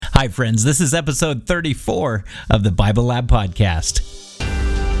Hi, friends. This is episode 34 of the TheBibleLab podcast.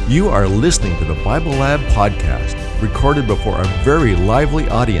 You are listening to the TheBibleLab podcast, recorded before a very lively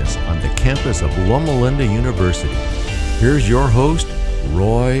audience on the campus of Loma Linda University. Here's your host,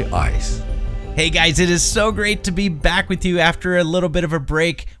 Roy Ice. Hey guys, it is so great to be back with you after a little bit of a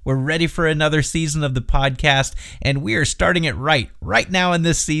break. We're ready for another season of the podcast, and we are starting it right now in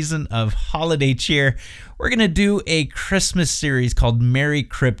this season of holiday cheer. We're going to do a Christmas series called Merry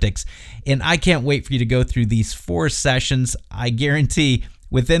Cryptics, and I can't wait for you to go through these 4 sessions. I guarantee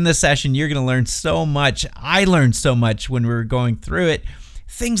within the session, you're going to learn so much. I learned so much when we were going through it.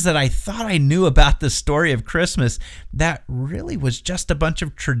 Things that I thought I knew about the story of Christmas that really was just a bunch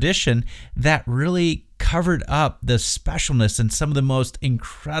of tradition that really covered up the specialness and some of the most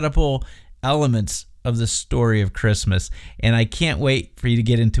incredible elements of the story of Christmas. And I can't wait for you to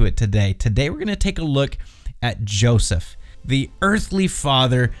get into it today. Today we're going to take a look at Joseph, the earthly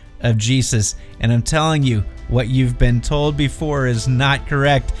father of Jesus. And I'm telling you, what you've been told before is not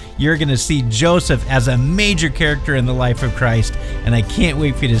correct. You're going to see Joseph as a major character in the life of Christ, and I can't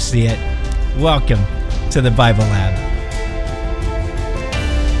wait for you to see it. Welcome to the Bible Lab.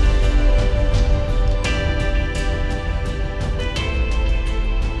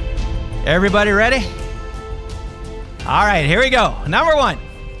 Everybody ready? All right, here we go. Number 1.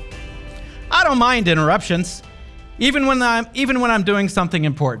 I don't mind interruptions, even when I'm doing something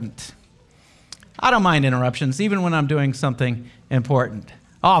important. I don't mind interruptions, even when I'm doing something important.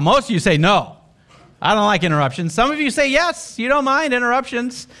 Oh, most of you say no. I don't like interruptions. Some of you say yes, you don't mind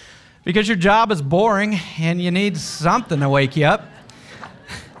interruptions because your job is boring and you need something to wake you up.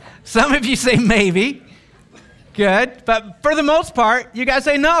 Some of you say maybe. Good. But for the most part, you guys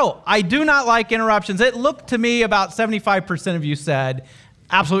say no. I do not like interruptions. It looked to me about 75% of you said,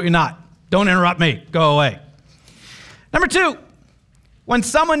 absolutely not. Don't interrupt me. Go away. Number 2, when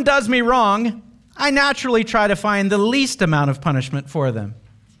someone does me wrong, I naturally try to find the least amount of punishment for them.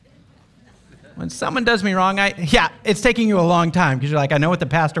 When someone does me wrong, it's taking you a long time because you're like, I know what the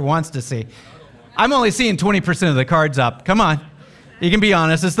pastor wants to see. I'm only seeing 20% of the cards up. Come on. You can be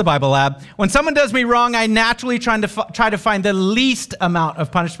honest. It's the Bible Lab. When someone does me wrong, I naturally try to find the least amount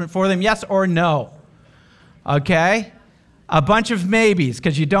of punishment for them. Yes or no? Okay? A bunch of maybes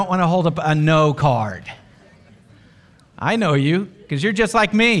because you don't want to hold up a no card. I know you because you're just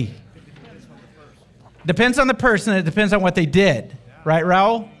like me. Depends on the person. It depends on what they did. Right,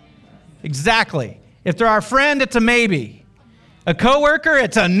 Raul? Exactly. If they're our friend, it's a maybe. A coworker,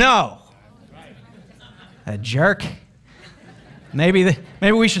 it's a no. A jerk. Maybe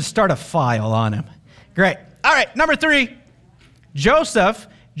we should start a file on him. Great. All right, number 3. Joseph,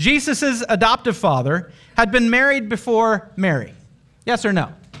 Jesus' adoptive father, had been married before Mary. Yes or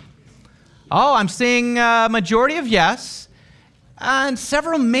no? Oh, I'm seeing a majority of yes. And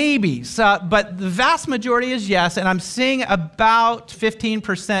several maybes, but the vast majority is yes, and I'm seeing about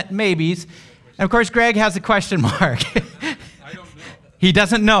 15% maybes. And of course, Greg has a question mark. I don't know. He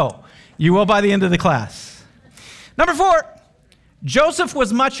doesn't know. You will by the end of the class. Number 4, Joseph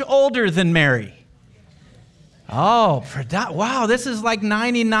was much older than Mary. Oh, wow, this is like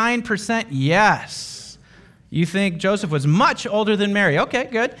 99% yes. You think Joseph was much older than Mary. Okay,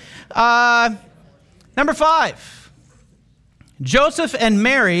 good. Number 5. Joseph and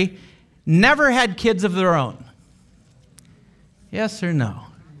Mary never had kids of their own. Yes or no?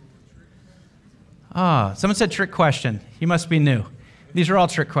 Someone said trick question. You must be new. These are all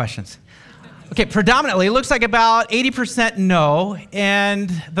trick questions. Okay, predominantly, it looks like about 80% no, and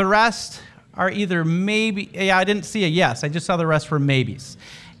the rest are either maybe. Yeah, I didn't see a yes. I just saw the rest were maybes.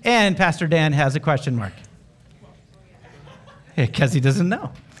 And Pastor Dan has a question mark. Because he doesn't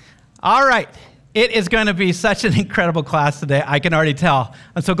know. All right. It is going to be such an incredible class today. I can already tell.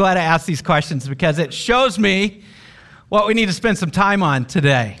 I'm so glad I asked these questions because it shows me what we need to spend some time on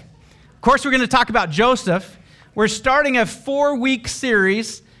today. Of course, we're going to talk about Joseph. We're starting a 4-week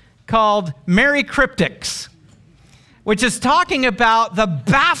series called Merry Cryptics, which is talking about the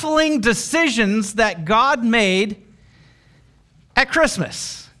baffling decisions that God made at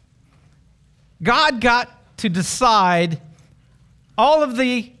Christmas. God got to decide all of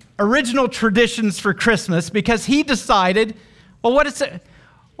the original traditions for Christmas because he decided, well, what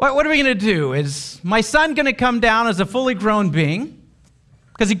are we going to do? Is my son going to come down as a fully grown being?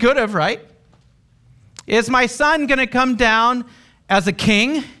 Because he could have, right? Is my son going to come down as a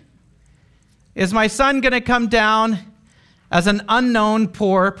king? Is my son going to come down as an unknown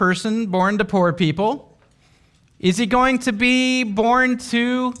poor person born to poor people? Is he going to be born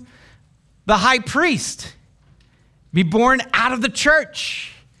to the high priest? Be born out of the church?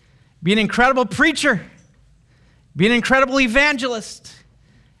 Be an incredible preacher? Be an incredible evangelist?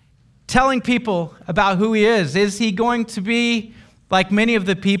 telling people about who he is? Is he going to be like many of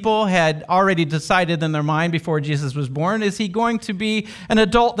the people had already decided in their mind before Jesus was born? Is he going to be an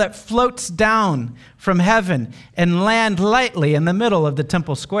adult that floats down from heaven and land lightly in the middle of the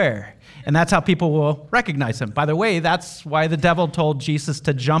temple square? And that's how people will recognize him. By the way, that's why the devil told Jesus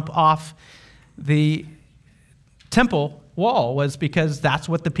to jump off the temple wall, was because that's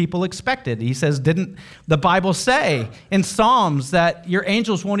what the people expected. He says, didn't the Bible say in Psalms that your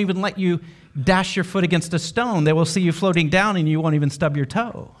angels won't even let you dash your foot against a stone? They will see you floating down and you won't even stub your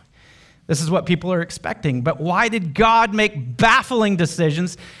toe. This is what people are expecting. But why did God make baffling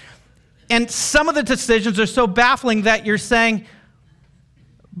decisions? And some of the decisions are so baffling that you're saying,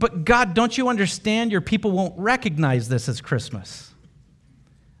 but God, don't you understand? Your people won't recognize this as Christmas.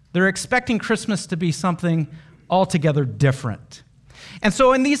 They're expecting Christmas to be something altogether different. And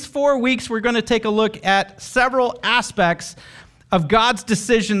so in these 4 weeks, we're going to take a look at several aspects of God's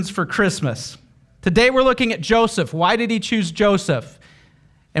decisions for Christmas. Today we're looking at Joseph. Why did he choose Joseph?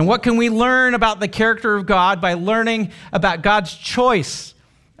 And what can we learn about the character of God by learning about God's choice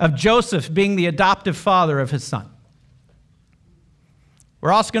of Joseph being the adoptive father of his son?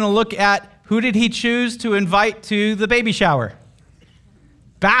 We're also going to look at who did he choose to invite to the baby shower.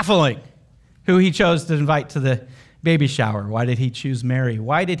 Baffling who he chose to invite to the baby shower. Why did he choose Mary?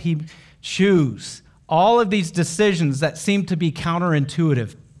 Why did he choose all of these decisions that seem to be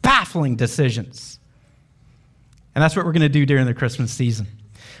counterintuitive, baffling decisions? And that's what we're going to do during the Christmas season.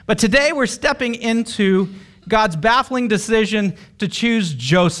 But today we're stepping into God's baffling decision to choose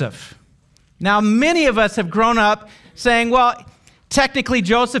Joseph. Now, many of us have grown up saying, well, technically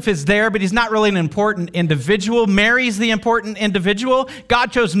Joseph is there, but he's not really an important individual. Mary's the important individual.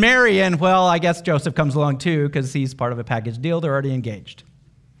 God chose Mary, and well, I guess Joseph comes along too because he's part of a package deal. They're already engaged.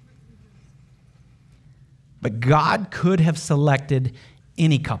 But God could have selected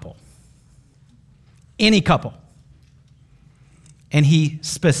any couple. Any couple. And he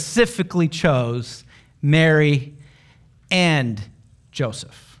specifically chose Mary and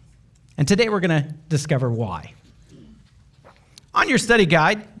Joseph. And today we're going to discover why. On your study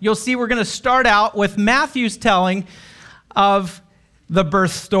guide, you'll see we're going to start out with Matthew's telling of the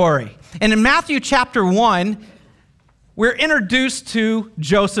birth story. And in Matthew chapter 1, we're introduced to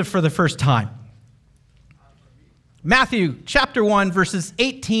Joseph for the first time. Matthew chapter 1, verses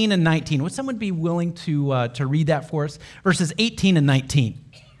 18 and 19. Would someone be willing to read that for us? Verses 18 and 19.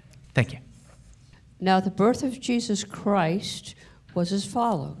 Thank you. Now the birth of Jesus Christ was as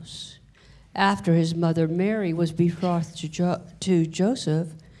follows. After his mother Mary was betrothed to Joseph,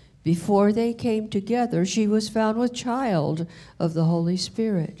 before they came together, she was found with child of the Holy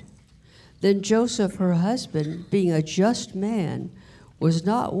Spirit. Then Joseph, her husband, being a just man, was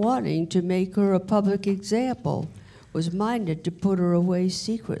not wanting to make her a public example, was minded to put her away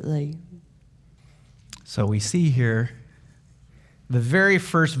secretly. So we see here the very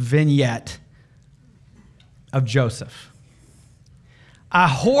first vignette of Joseph. A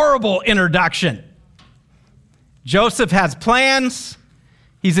horrible introduction. Joseph has plans.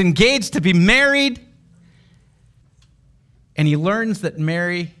 He's engaged to be married. And he learns that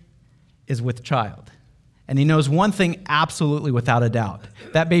Mary is with child. And he knows one thing absolutely without a doubt.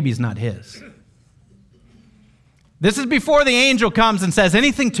 That baby's not his. This is before the angel comes and says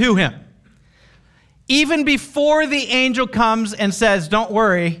anything to him. Even before the angel comes and says, don't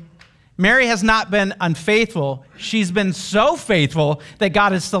worry, Mary has not been unfaithful. She's been so faithful that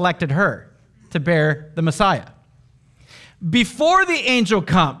God has selected her to bear the Messiah. Before the angel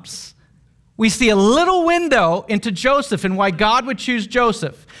comes, we see a little window into Joseph and why God would choose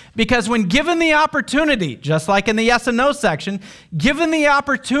Joseph. Because when given the opportunity, just like in the yes and no section, given the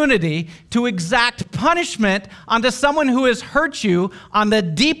opportunity to exact punishment onto someone who has hurt you on the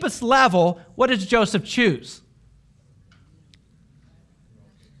deepest level, what does Joseph choose?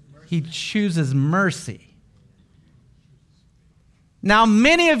 He chooses mercy. Now,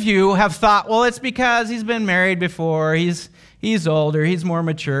 many of you have thought, well, it's because he's been married before, he's older, he's more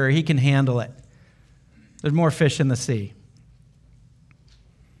mature, he can handle it. There's more fish in the sea.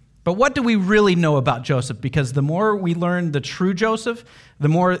 But what do we really know about Joseph? Because the more we learn the true Joseph, the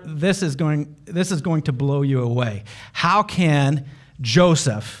more this is going to blow you away. How can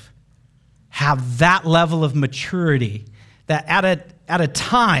Joseph have that level of maturity that at a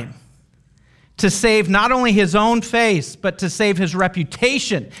time to save not only his own face, but to save his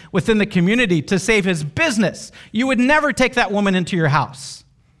reputation within the community, to save his business? You would never take that woman into your house.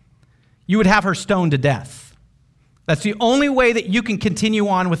 You would have her stoned to death. That's the only way that you can continue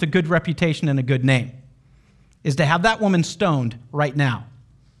on with a good reputation and a good name, is to have that woman stoned right now.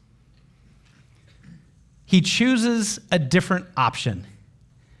 He chooses a different option.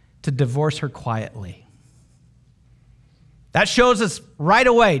 to divorce her quietly. That shows us right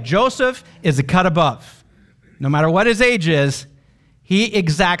away, Joseph is a cut above. No matter what his age is, he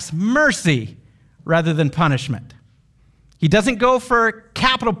exacts mercy rather than punishment. He doesn't go for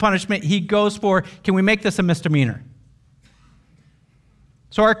capital punishment. He goes for, can we make this a misdemeanor?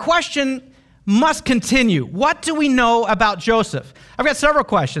 So our question must continue. What do we know about Joseph? I've got several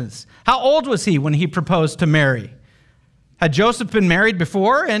questions. How old was he when he proposed to Mary? Had Joseph been married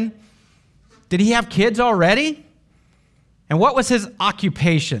before? And did he have kids already? And what was his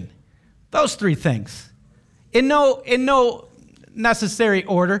occupation? Those three things. In no necessary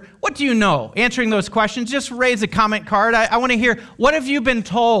order. What do you know? Answering those questions, just raise a comment card. I want to hear, what have you been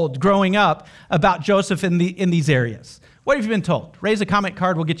told growing up about Joseph in these areas? What have you been told? Raise a comment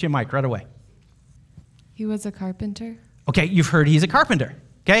card. We'll get you a mic right away. He was a carpenter. Okay, you've heard he's a carpenter.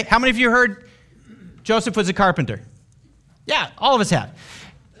 Okay, how many of you heard Joseph was a carpenter? Yeah, all of us have.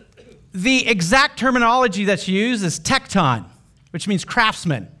 The exact terminology that's used is tekton, which means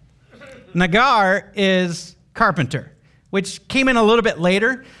craftsman. Nagar is carpenter, which came in a little bit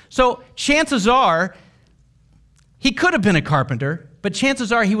later. So chances are he could have been a carpenter, but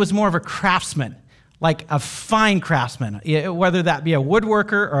chances are he was more of a craftsman, like a fine craftsman, whether that be a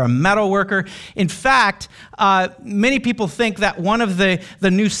woodworker or a metal worker. In fact, many people think that one of the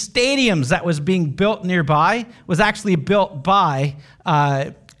new stadiums that was being built nearby was actually built by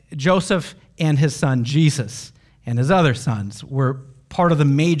Joseph and his son Jesus, and his other sons were part of the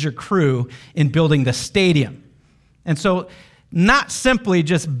major crew in building the stadium. And so not simply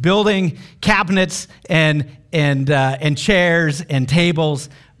just building cabinets and chairs and tables,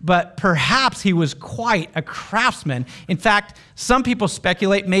 but perhaps he was quite a craftsman. In fact, some people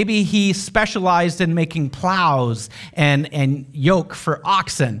speculate maybe he specialized in making plows and yoke for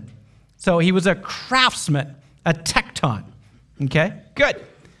oxen. So he was a craftsman, a tekton. Okay, good.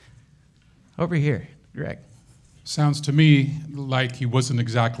 Over here, Greg. Sounds to me like he wasn't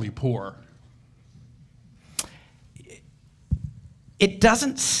exactly poor. It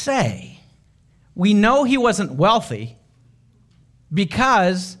doesn't say. We know he wasn't wealthy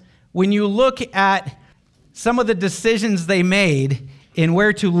because when you look at some of the decisions they made in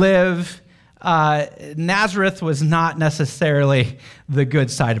where to live, Nazareth was not necessarily the good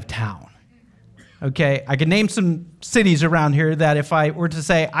side of town. Okay, I can name some cities around here that if I were to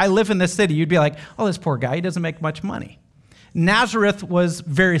say, I live in this city, you'd be like, oh, this poor guy, he doesn't make much money. Nazareth was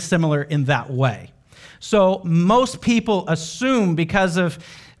very similar in that way. So most people assume because of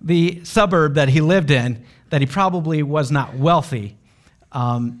the suburb that he lived in that he probably was not wealthy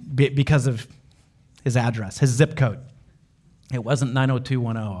because of his address, his zip code. It wasn't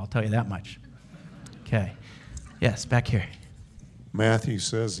 90210, I'll tell you that much. Okay, yes, back here. Matthew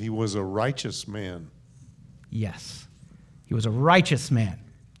says he was a righteous man. Yes, he was a righteous man,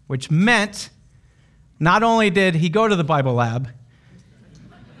 which meant not only did he go to the Bible Lab,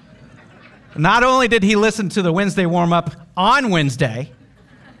 not only did he listen to the Wednesday warm-up on Wednesday,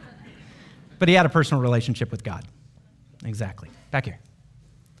 but he had a personal relationship with God. Exactly. Back here.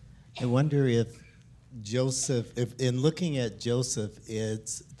 I wonder if Joseph, if in looking at Joseph,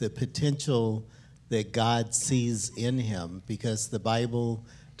 it's the potential that God sees in him, because the Bible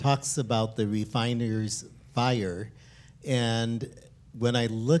talks about the refiner's fire. And when I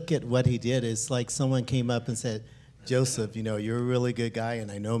look at what he did, it's like someone came up and said, Joseph, you know, you're a really good guy,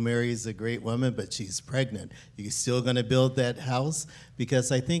 and I know Mary's a great woman, but she's pregnant. You still going to build that house?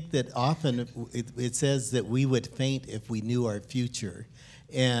 Because I think that often it says that we would faint if we knew our future.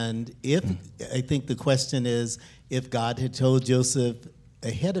 And I think the question is, if God had told Joseph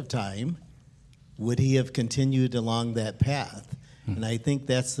ahead of time, would he have continued along that path? And I think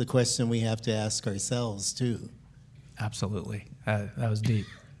that's the question we have to ask ourselves, too. Absolutely. That was deep.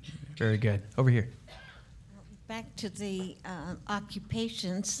 Very good. Over here. Back to the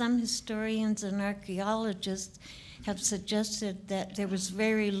occupation, some historians and archaeologists have suggested that there was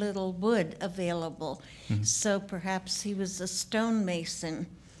very little wood available. Mm-hmm. So perhaps he was a stonemason.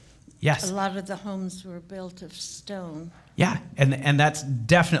 Yes. A lot of the homes were built of stone. Yeah, and that's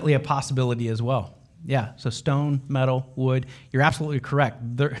definitely a possibility as well. Yeah, so stone, metal, wood. You're absolutely correct.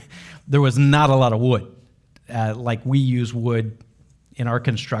 There was not a lot of wood. Like we use wood in our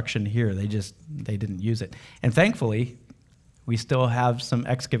construction here. They didn't use it. And thankfully, we still have some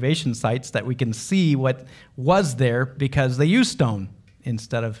excavation sites that we can see what was there because they use stone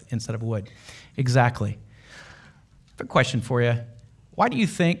instead of wood. Exactly. I have a question for you. Why do you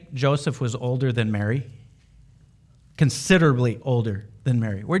think Joseph was older than Mary? Considerably older than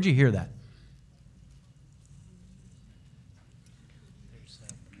Mary. Where'd you hear that?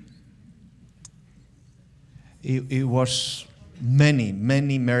 It was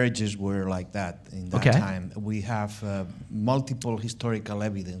many marriages were like that in that Okay. time. We have multiple historical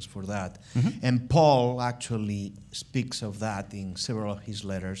evidence for that. And Paul actually speaks of that in several of his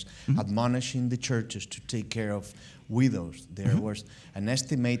letters, admonishing the churches to take care of widows. There was an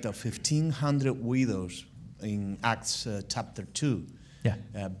estimate of 1,500 widows in Acts chapter 2.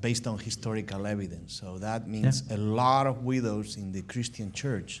 Yeah. Based on historical evidence. So that means a lot of widows in the Christian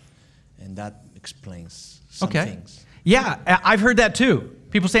church, and that explains some things. Yeah, I've heard that too.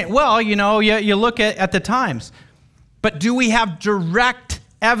 People saying, well, you look at the times. But do we have direct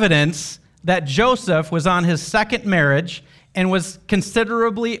evidence that Joseph was on his second marriage and was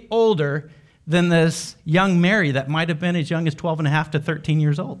considerably older than this young Mary that might have been as young as 12 and a half to 13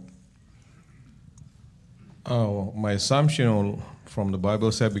 years old? My assumption from the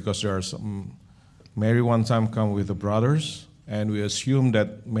Bible said, because there are some, Mary one time come with the brothers, and we assume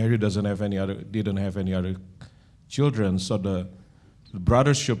that Mary didn't have any other children, so the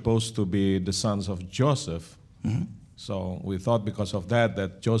brothers supposed to be the sons of Joseph. So we thought because of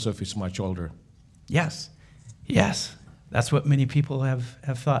that Joseph is much older. Yes, that's what many people have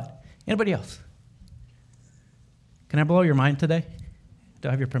thought. Anybody else? Can I blow your mind today? Do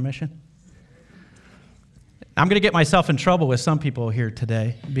I have your permission? I'm going to get myself in trouble with some people here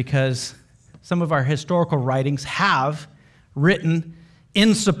today because some of our historical writings have written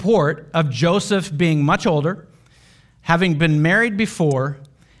in support of Joseph being much older, having been married before,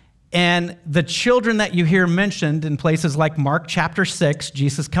 and the children that you hear mentioned in places like Mark chapter 6,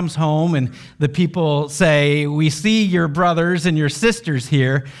 Jesus comes home and the people say, we see your brothers and your sisters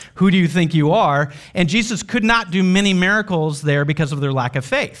here. Who do you think you are? And Jesus could not do many miracles there because of their lack of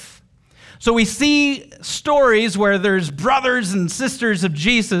faith. So we see stories where there's brothers and sisters of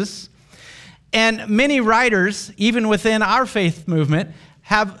Jesus, and many writers, even within our faith movement,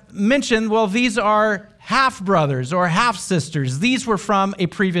 have mentioned, well, these are half-brothers or half-sisters. These were from a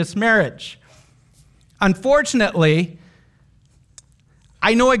previous marriage. Unfortunately,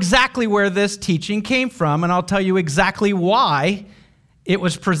 I know exactly where this teaching came from, and I'll tell you exactly why it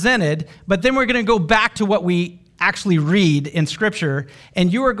was presented, but then we're going to go back to what we actually read in Scripture,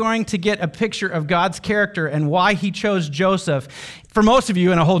 and you are going to get a picture of God's character and why he chose Joseph, for most of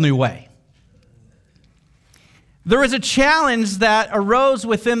you, in a whole new way. There was a challenge that arose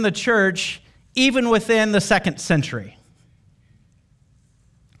within the church, even within the second century.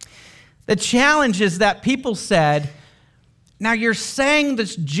 The challenge is that people said, now you're saying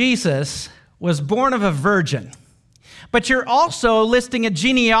this Jesus was born of a virgin, but you're also listing a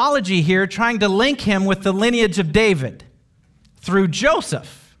genealogy here trying to link him with the lineage of David through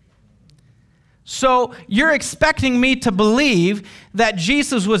Joseph. So you're expecting me to believe that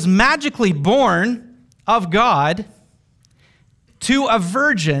Jesus was magically born of God to a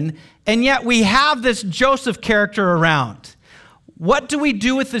virgin, and yet we have this Joseph character around. What do we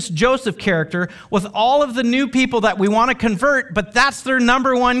do with this Joseph character with all of the new people that we want to convert, but that's their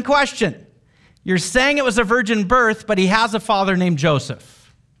number one question? You're saying it was a virgin birth, but he has a father named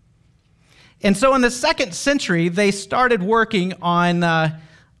Joseph. And so in the second century, they started working on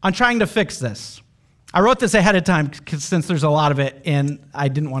trying to fix this. I wrote this ahead of time since there's a lot of it, and I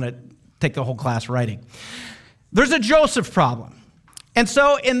didn't want to take the whole class writing. There's a Joseph problem. And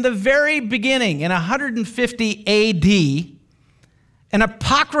so in the very beginning, in 150 AD, an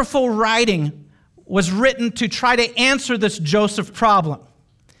apocryphal writing was written to try to answer this Joseph problem.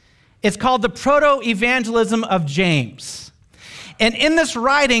 It's called the Proto-Evangelism of James. And in this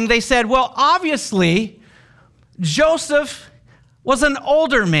writing, they said, well, obviously, Joseph was an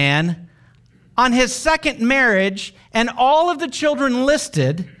older man on his second marriage, and all of the children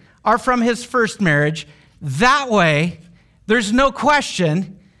listed are from his first marriage. That way, there's no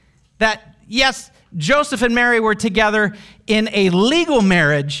question that, yes, Joseph and Mary were together in a legal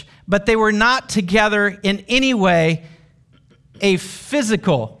marriage, but they were not together in any way a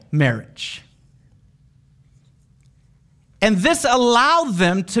physical marriage. And this allowed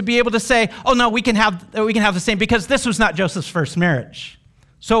them to be able to say, oh no, we can have the same, because this was not Joseph's first marriage.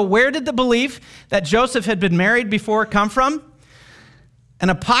 So where did the belief that Joseph had been married before come from? An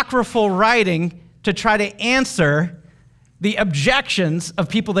apocryphal writing to try to answer the objections of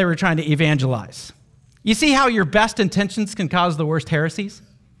people they were trying to evangelize. You see how your best intentions can cause the worst heresies?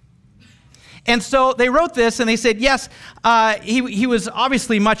 And so they wrote this, and they said, yes, he was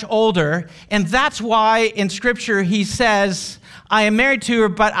obviously much older, and that's why in Scripture he says, I am married to her,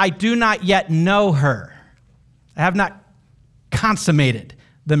 but I do not yet know her. I have not consummated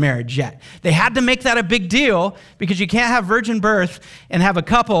the marriage yet. They had to make that a big deal, because you can't have virgin birth and have a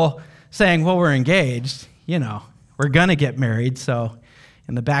couple saying, well, we're engaged, we're going to get married, so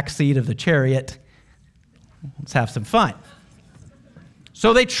in the back seat of the chariot, let's have some fun.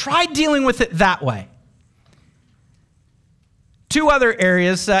 So they tried dealing with it that way. Two other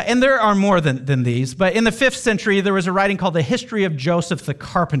areas, and there are more than these, but in the 5th century, there was a writing called The History of Joseph the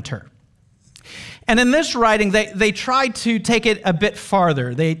Carpenter. And in this writing, they tried to take it a bit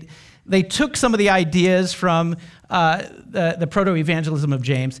farther. They took some of the ideas from the proto-evangelism of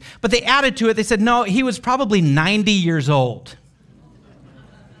James, but they added to it. They said, no, he was probably 90 years old.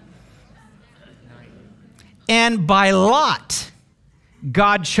 And by lot,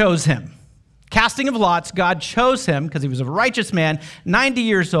 God chose him. Casting of lots, God chose him because he was a righteous man, 90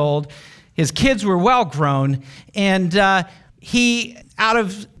 years old. His kids were well grown, and he, out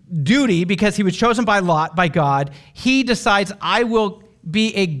of duty, because he was chosen by lot, by God, he decides, I will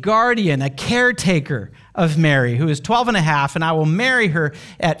be a guardian, a caretaker of Mary, who is 12 and a half, and I will marry her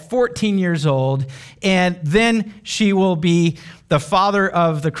at 14 years old, and then she will be the father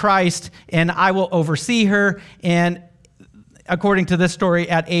of the Christ, and I will oversee her. And according to this story,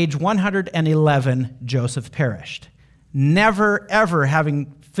 at age 111, Joseph perished, never, ever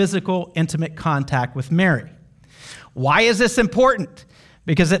having physical, intimate contact with Mary. Why is this important?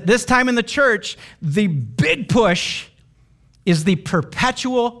 Because at this time in the church, the big push is the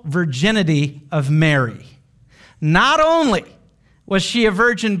perpetual virginity of Mary. Not only was she a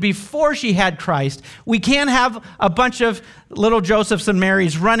virgin before she had Christ, we can't have a bunch of little Josephs and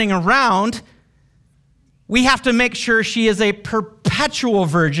Marys running around. We have to make sure she is a perpetual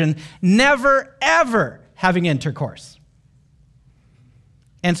virgin, never, ever having intercourse.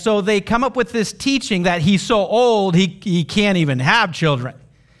 And so they come up with this teaching that he's so old, he can't even have children.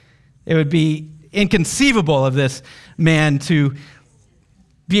 It would be inconceivable of this man to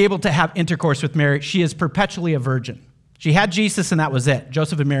be able to have intercourse with Mary. She is perpetually a virgin. She had Jesus, and that was it.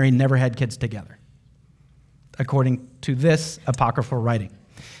 Joseph and Mary never had kids together, according to this apocryphal writing.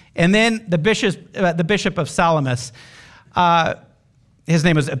 And then the bishop of Salamis, his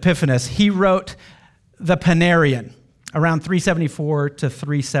name was Epiphanes, he wrote the Panarion around 374 to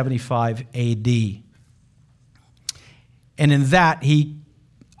 375 AD. And in that, he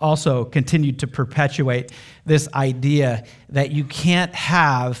also continued to perpetuate this idea that you can't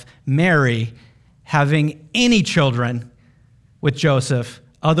have Mary having any children with Joseph.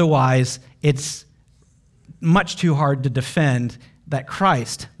 Otherwise, it's much too hard to defend that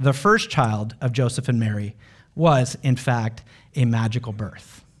Christ, the first child of Joseph and Mary, was, in fact, a magical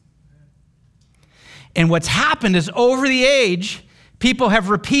birth. And what's happened is over the age, people have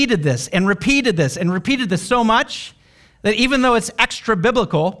repeated this and repeated this and repeated this so much that even though it's extra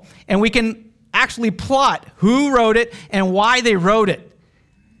biblical, and we can actually plot who wrote it and why they wrote it,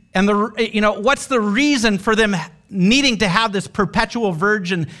 and what's the reason for them needing to have this perpetual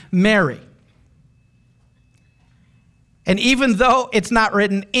virgin Mary. And even though it's not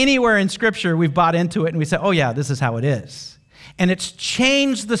written anywhere in Scripture, we've bought into it and we say, oh yeah, this is how it is. And it's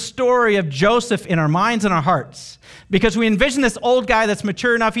changed the story of Joseph in our minds and our hearts, because we envision this old guy that's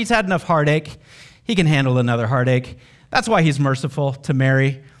mature enough, he's had enough heartache, he can handle another heartache. That's why he's merciful to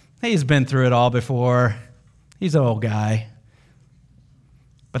Mary. He's been through it all before. He's an old guy.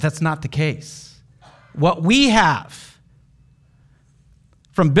 But that's not the case. What we have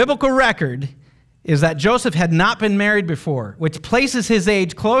from biblical record is that Joseph had not been married before, which places his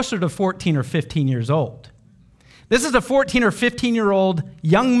age closer to 14 or 15 years old. This is a 14 or 15-year-old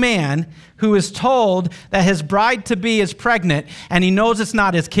young man who is told that his bride-to-be is pregnant, and he knows it's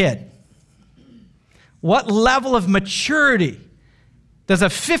not his kid. What level of maturity does a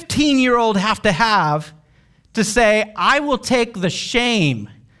 15-year-old have to say, I will take the shame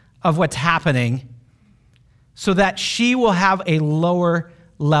of what's happening so that she will have a lower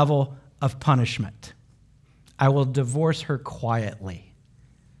level of punishment? I will divorce her quietly.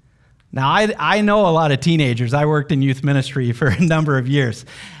 Now, I know a lot of teenagers. I worked in youth ministry for a number of years.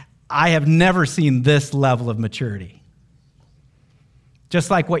 I have never seen this level of maturity. Just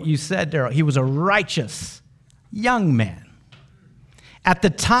like what you said, Daryl, he was a righteous young man. At the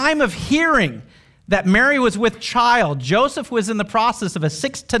time of hearing that Mary was with child, Joseph was in the process of a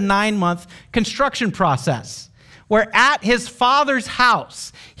 6 to 9 month construction process, where at his father's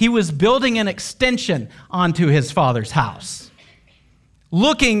house, he was building an extension onto his father's house.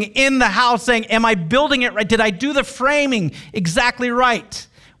 Looking in the house saying, am I building it right? Did I do the framing exactly right?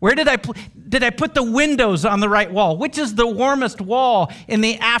 Where did I put the windows on the right wall? Which is the warmest wall in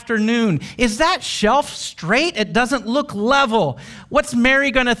the afternoon? Is that shelf straight? It doesn't look level. What's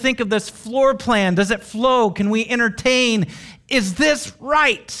Mary going to think of this floor plan? Does it flow? Can we entertain? Is this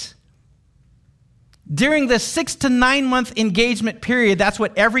right? During the 6 to 9 month engagement period, that's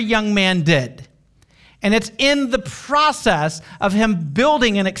what every young man did. And it's in the process of him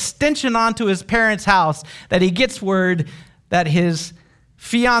building an extension onto his parents' house that he gets word that his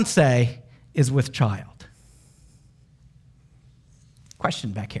fiance is with child.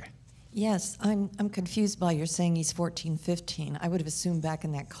 Question back here. Yes, I'm confused by your saying he's 14, 15. I would have assumed back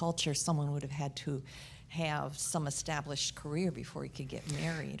in that culture someone would have had to have some established career before he could get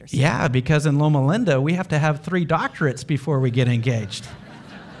married or something. Yeah, because in Loma Linda, we have to have 3 doctorates before we get engaged.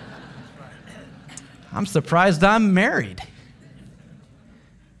 I'm surprised I'm married.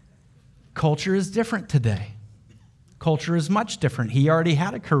 Culture is different today. Culture is much different. He already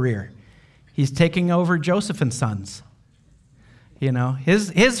had a career. He's taking over Joseph and Sons,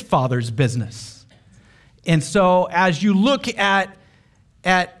 his father's business. And so as you look at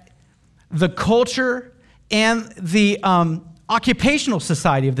the culture and the occupational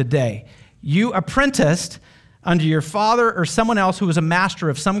society of the day, you apprenticed under your father or someone else who was a master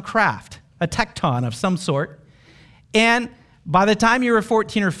of some craft, a tecton of some sort. And by the time you were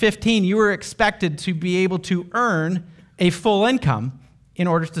 14 or 15, you were expected to be able to earn a full income in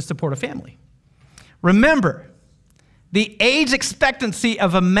order to support a family. Remember, the age expectancy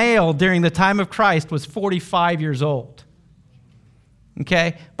of a male during the time of Christ was 45 years old.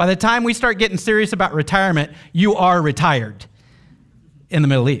 Okay? By the time we start getting serious about retirement, you are retired in the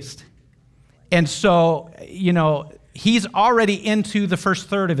Middle East. And so, he's already into the first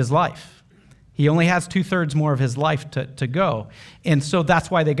third of his life. He only has 2/3 more of his life to go. And so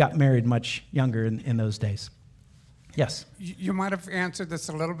that's why they got married much younger in those days. Yes? You might have answered this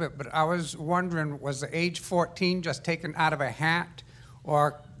a little bit, but I was wondering, was the age 14 just taken out of a hat?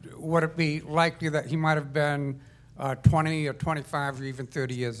 Or would it be likely that he might have been 20 or 25 or even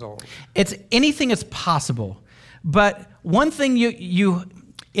 30 years old? Anything is possible. But one thing you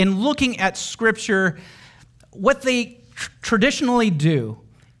in looking at Scripture, what they traditionally do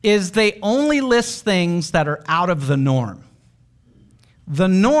is they only list things that are out of the norm. The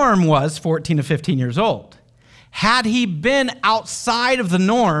norm was 14 to 15 years old. Had he been outside of the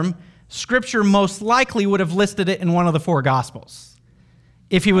norm, Scripture most likely would have listed it in one of the 4 Gospels.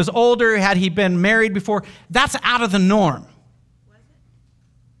 If he was older, had he been married before, that's out of the norm. Was it?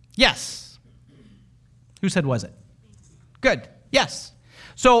 Yes. Who said was it? Good. Yes.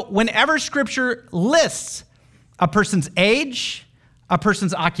 So whenever Scripture lists a person's age, a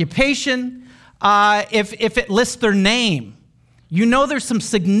person's occupation, if it lists their name, there's some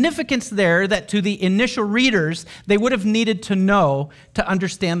significance there that to the initial readers, they would have needed to know to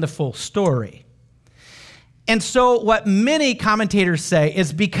understand the full story. And so what many commentators say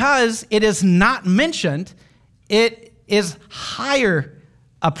is because it is not mentioned, it is higher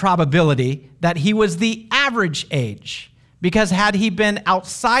a probability that he was the average age. Because had he been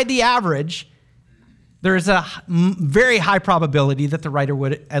outside the average, there is a very high probability that the writer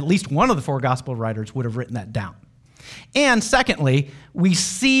would, at least one of the 4 gospel writers, would have written that down. And secondly, we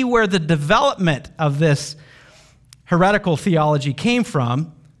see where the development of this heretical theology came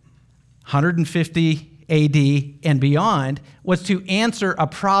from, 150 AD and beyond, was to answer a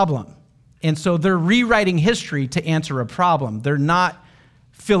problem. And so they're rewriting history to answer a problem. They're not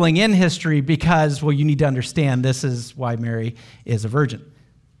filling in history because, you need to understand this is why Mary is a virgin.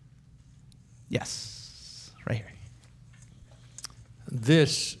 Yes. Right here.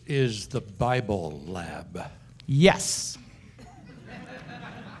 This is the TheBibleLab. Yes.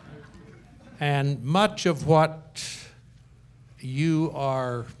 And much of what you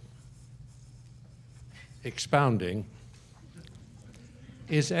are expounding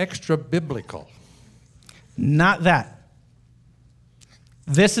is extra biblical. Not that.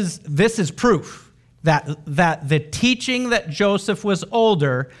 This is proof that the teaching that Joseph was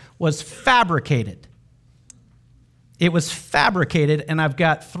older was fabricated. It was fabricated, and I've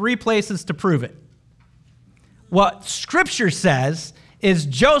got 3 places to prove it. What Scripture says is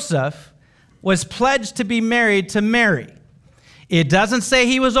Joseph was pledged to be married to Mary. It doesn't say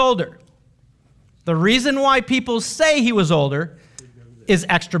he was older. The reason why people say he was older is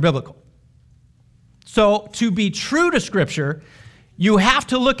extra biblical. So to be true to Scripture, you have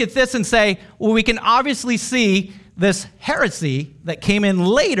to look at this and say, we can obviously see this heresy that came in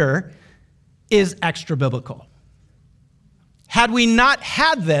later is extra biblical. Had we not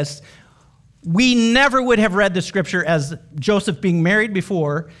had this, we never would have read the Scripture as Joseph being married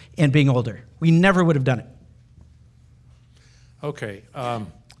before and being older. We never would have done it. Okay.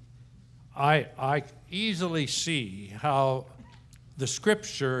 I easily see how the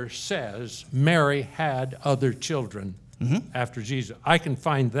Scripture says Mary had other children after Jesus. I can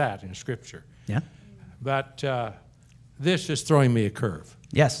find that in Scripture. Yeah. But this is throwing me a curve.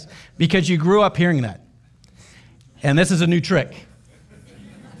 Yes, because you grew up hearing that. And this is a new trick.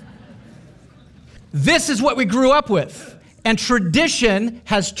 This is what we grew up with. And tradition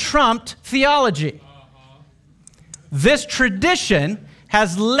has trumped theology. This tradition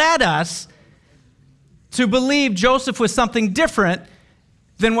has led us to believe Joseph was something different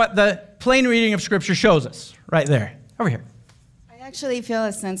than what the plain reading of Scripture shows us? Right there. Over here. I actually feel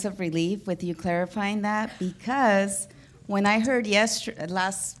a sense of relief with you clarifying that, because when I heard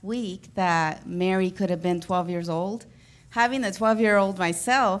last week that Mary could have been 12 years old, having a 12-year-old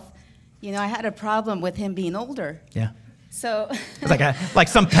myself, I had a problem with him being older. Yeah. So it's like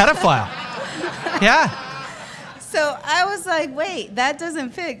some pedophile. Yeah. So I was like, wait, that doesn't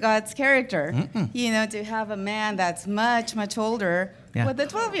fit God's character. To have a man that's much, much older with a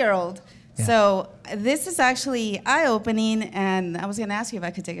 12-year-old. Yeah. So this is actually eye-opening, and I was going to ask you if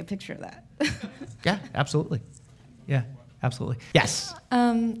I could take a picture of that. Yeah, absolutely. Yeah, absolutely. Yes.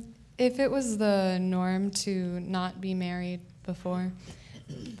 If it was the norm to not be married before,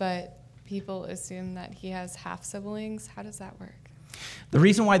 but people assume that he has half-siblings, how does that work? The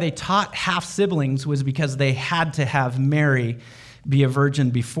reason why they taught half-siblings was because they had to have Mary be a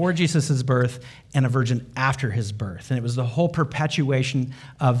virgin before Jesus' birth and a virgin after his birth. And it was the whole perpetuation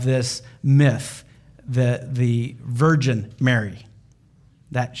of this myth, the Virgin Mary,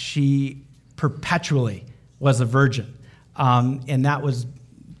 that she perpetually was a virgin. And that was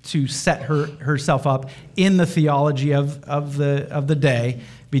to set herself up in the theology of the day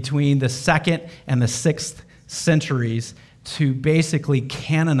between the 2nd and the 6th centuries to basically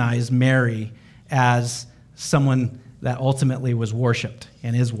canonize Mary as someone that ultimately was worshipped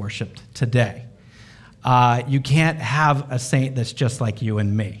and is worshipped today. You can't have a saint that's just like you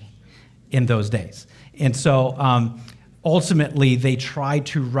and me in those days. And so ultimately they tried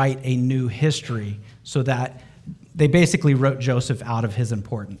to write a new history so that they basically wrote Joseph out of his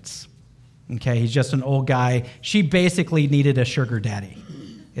importance. Okay, he's just an old guy. She basically needed a sugar daddy,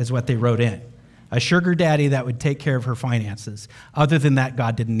 is what they wrote in. A sugar daddy that would take care of her finances. Other than that,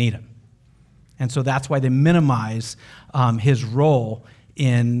 God didn't need him. And so that's why they minimize his role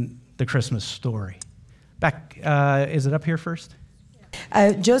in the Christmas story. Beck, is it up here first?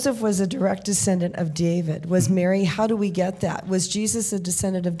 Joseph was a direct descendant of David. Was Mary, how do we get that? Was Jesus a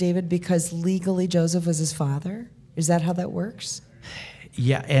descendant of David because legally Joseph was his father? Is that how that works?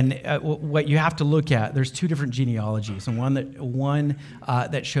 Yeah, and what you have to look at, there's two different genealogies, and one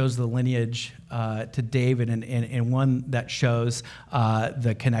that shows the lineage to David, and one that shows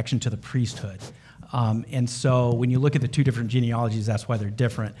the connection to the priesthood. And so when you look at the two different genealogies, that's why they're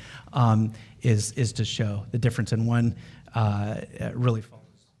different, is to show the difference. And one really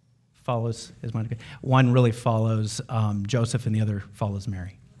follows one really follows Joseph, and the other follows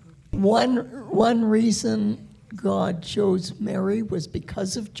Mary. One reason God chose Mary was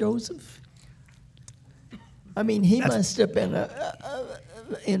because of Joseph. I mean, he must have been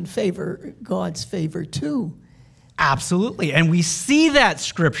in favor, God's favor too. Absolutely, and we see that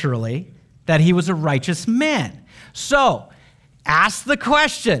scripturally, that he was a righteous man. So, ask the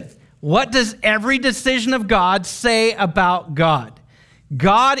question, what does every decision of God say about God?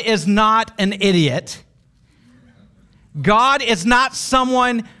 God is not an idiot. God is not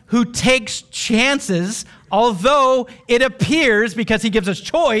someone who takes chances, although it appears, because he gives us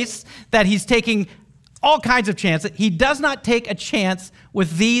choice, that he's taking all kinds of chances. He does not take a chance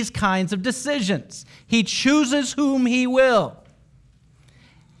with these kinds of decisions. He chooses whom he will.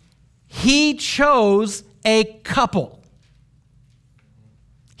 He chose a couple.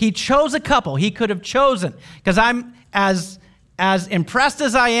 He chose a couple. He could have chosen, because I'm as impressed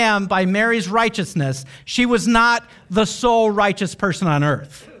as I am by Mary's righteousness, she was not the sole righteous person on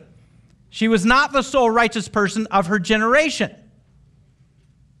earth. She was not the sole righteous person of her generation.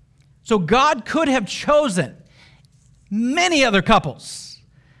 So God could have chosen many other couples.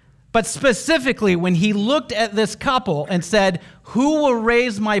 But specifically, when he looked at this couple and said, who will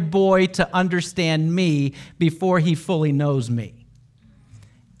raise my boy to understand me before he fully knows me?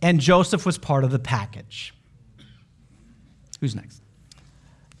 And Joseph was part of the package. Who's next?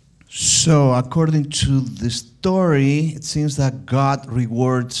 So, according to the story, it seems that God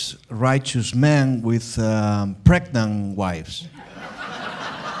rewards righteous men with pregnant wives.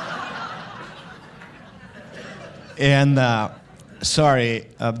 And, sorry,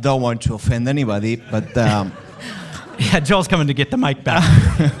 I don't want to offend anybody, but... yeah, Joel's coming to get the mic back.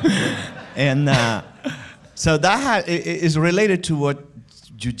 And so that is related to what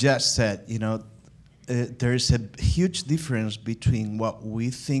you just said. You know, there is a huge difference between what we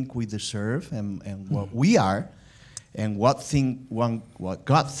think we deserve and what we are, and what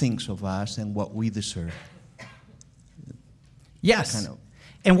God thinks of us and what we deserve. Yes. Kind of.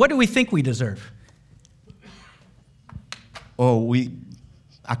 And what do we think we deserve? Oh,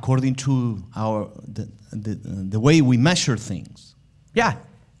 according to the way we measure things. Yeah,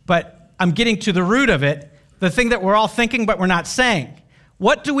 but I'm getting to the root of it, the thing that we're all thinking but we're not saying.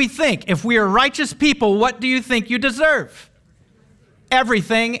 What do we think? If we are righteous people, what do you think you deserve?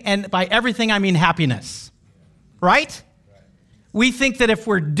 Everything, and by everything I mean happiness, right? We think that if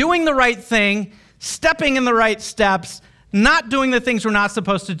we're doing the right thing, stepping in the right steps, not doing the things we're not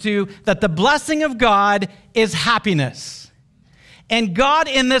supposed to do, that the blessing of God is happiness. And God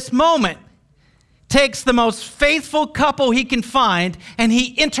in this moment takes the most faithful couple he can find and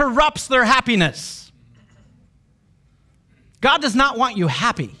he interrupts their happiness. God does not want you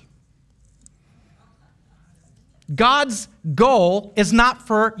happy. God's goal is not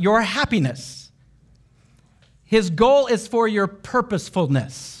for your happiness. His goal is for your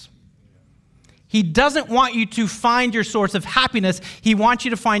purposefulness. He doesn't want you to find your source of happiness. He wants you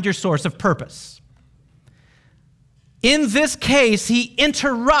to find your source of purpose. In this case, he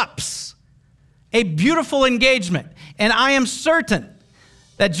interrupts a beautiful engagement. And I am certain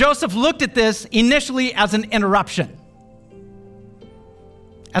that Joseph looked at this initially as an interruption,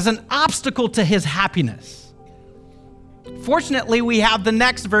 as an obstacle to his happiness. Fortunately, we have the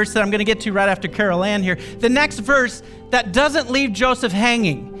next verse that I'm going to get to right after Carol Ann here. The next verse that doesn't leave Joseph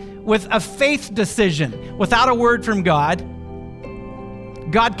hanging with a faith decision without a word from God.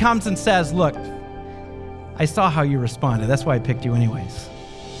 God comes and says, look, I saw how you responded. That's why I picked you anyways.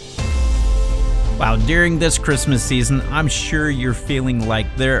 Wow, during this Christmas season, I'm sure you're feeling like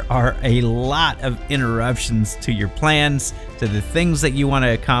there are a lot of interruptions to your plans, to the things that you want to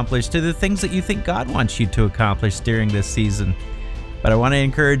accomplish, to the things that you think God wants you to accomplish during this season. But I want to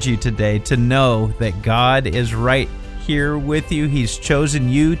encourage you today to know that God is right here with you. He's chosen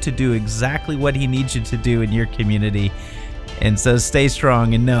you to do exactly what he needs you to do in your community. And so stay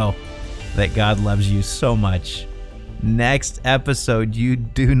strong and know that God loves you so much. Next episode you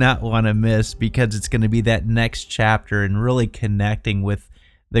do not want to miss, because it's going to be that next chapter and really connecting with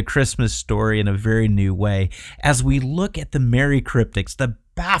the Christmas story in a very new way as we look at the Merry Cryptics, the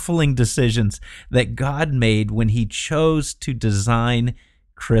baffling decisions that God made when he chose to design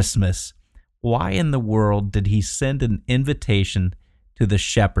Christmas. Why in the world did he send an invitation to the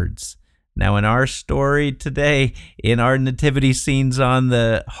shepherds? Now, in our story today, in our nativity scenes on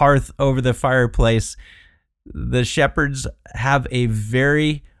the hearth over the fireplace, the shepherds have a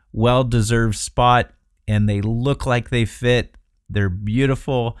very well-deserved spot, and they look like they fit. They're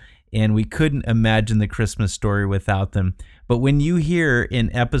beautiful, and we couldn't imagine the Christmas story without them. But when you hear in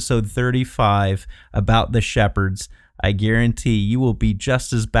episode 35 about the shepherds, I guarantee you will be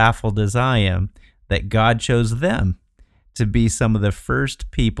just as baffled as I am that God chose them to be some of the first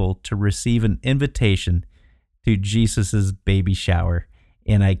people to receive an invitation to Jesus's baby shower.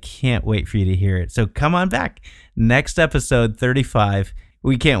 And I can't wait for you to hear it. So come on back. Next episode 35.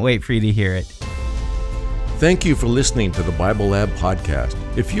 We can't wait for you to hear it. Thank you for listening to the Bible Lab podcast.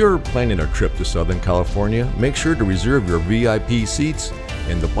 If you're planning a trip to Southern California, make sure to reserve your VIP seats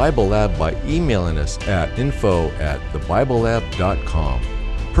in the Bible Lab by emailing us at info@thebiblelab.com.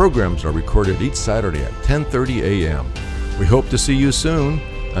 Programs are recorded each Saturday at 10:30 a.m. We hope to see you soon.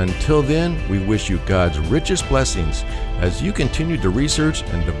 Until then, we wish you God's richest blessings as you continue to research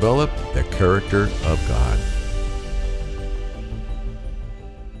and develop the character of God.